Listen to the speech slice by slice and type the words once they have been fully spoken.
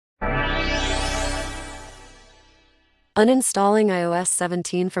Uninstalling iOS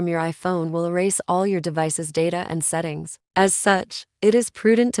 17 from your iPhone will erase all your device's data and settings. As such, it is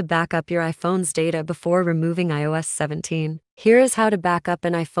prudent to back up your iPhone's data before removing iOS 17. Here is how to back up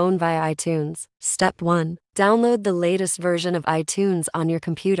an iPhone via iTunes. Step 1. Download the latest version of iTunes on your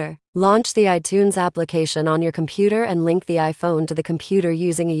computer. Launch the iTunes application on your computer and link the iPhone to the computer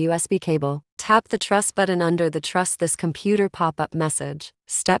using a USB cable. Tap the Trust button under the Trust this computer pop-up message.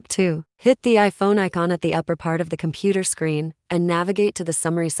 Step 2. Hit the iPhone icon at the upper part of the computer screen and navigate to the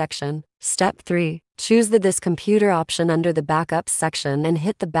Summary section. Step 3. Choose the This Computer option under the Backups section and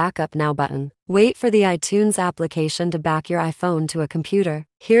hit the Backup Now button. Wait for the iTunes application to back your iPhone to a computer.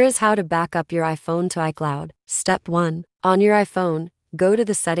 Here is how to back up your iPhone to iCloud. Step 1. On your iPhone, go to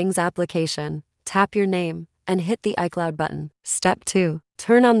the Settings application, tap your name, and hit the iCloud button. Step 2.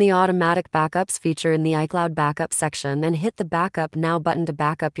 Turn on the Automatic Backups feature in the iCloud Backup section and hit the Backup Now button to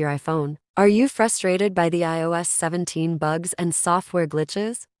back up your iPhone. Are you frustrated by the iOS 17 bugs and software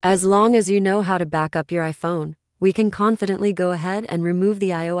glitches? As long as you know how to back up your iPhone, we can confidently go ahead and remove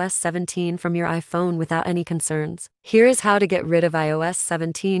the iOS 17 from your iPhone without any concerns. Here is how to get rid of iOS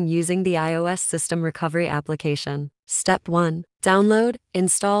 17 using the iOS System Recovery application. Step 1. Download,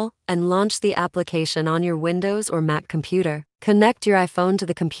 install, and launch the application on your Windows or Mac computer. Connect your iPhone to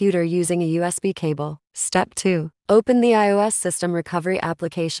the computer using a USB cable. Step 2. Open the iOS System Recovery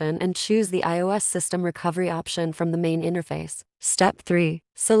application and choose the iOS System Recovery option from the main interface. Step 3.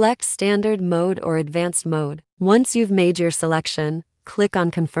 Select Standard Mode or Advanced Mode. Once you've made your selection, click on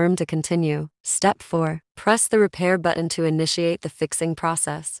Confirm to continue. Step 4. Press the Repair button to initiate the fixing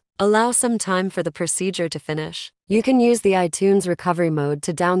process. Allow some time for the procedure to finish. You can use the iTunes recovery mode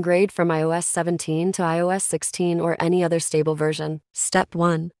to downgrade from iOS 17 to iOS 16 or any other stable version. Step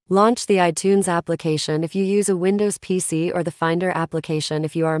 1. Launch the iTunes application if you use a Windows PC or the Finder application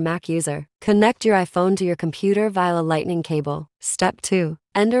if you are a Mac user. Connect your iPhone to your computer via a Lightning cable. Step 2.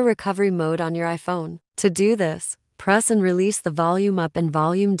 Enter recovery mode on your iPhone. To do this, press and release the volume up and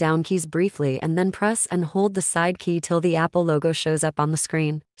volume down keys briefly and then press and hold the side key till the Apple logo shows up on the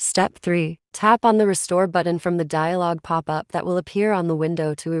screen. Step 3. Tap on the Restore button from the dialog pop-up that will appear on the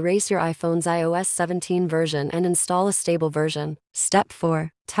window to erase your iPhone's iOS 17 version and install a stable version. Step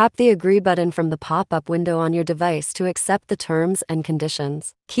 4. Tap the Agree button from the pop-up window on your device to accept the terms and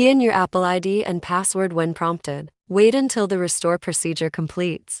conditions. Key in your Apple ID and password when prompted. Wait until the restore procedure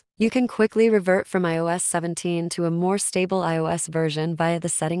completes. You can quickly revert from iOS 17 to a more stable iOS version via the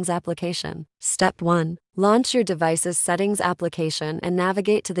Settings application. Step 1. Launch your device's Settings application and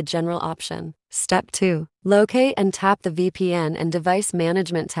navigate to the General option. Step 2. Locate and tap the VPN and Device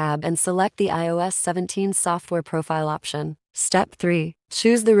Management tab and select the iOS 17 Software Profile option. Step 3.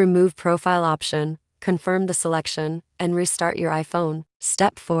 Choose the Remove Profile option, confirm the selection, and restart your iPhone.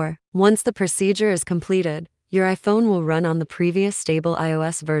 Step 4. Once the procedure is completed, your iPhone will run on the previous stable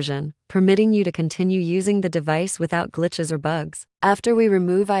iOS version, permitting you to continue using the device without glitches or bugs. After we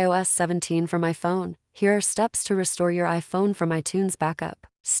remove iOS 17 from iPhone, here are steps to restore your iPhone from iTunes backup.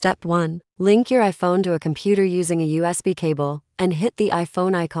 Step 1. Link your iPhone to a computer using a USB cable and hit the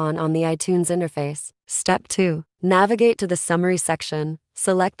iPhone icon on the iTunes interface. Step 2. Navigate to the Summary section,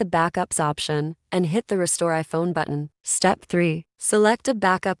 select the Backups option, and hit the Restore iPhone button. Step 3. Select a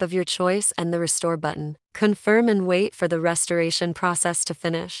backup of your choice and the Restore button. Confirm and wait for the restoration process to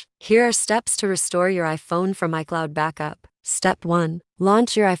finish. Here are steps to restore your iPhone from iCloud Backup. Step 1.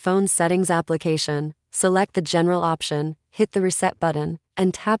 Launch your iPhone Settings application, select the General option, hit the Reset button,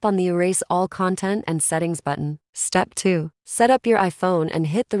 and tap on the Erase All Content and Settings button. Step 2. Set up your iPhone and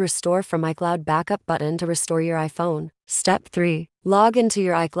hit the Restore from iCloud Backup button to restore your iPhone. Step 3. Log into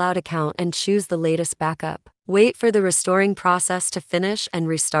your iCloud account and choose the latest backup. Wait for the restoring process to finish and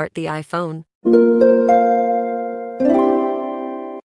restart the iPhone.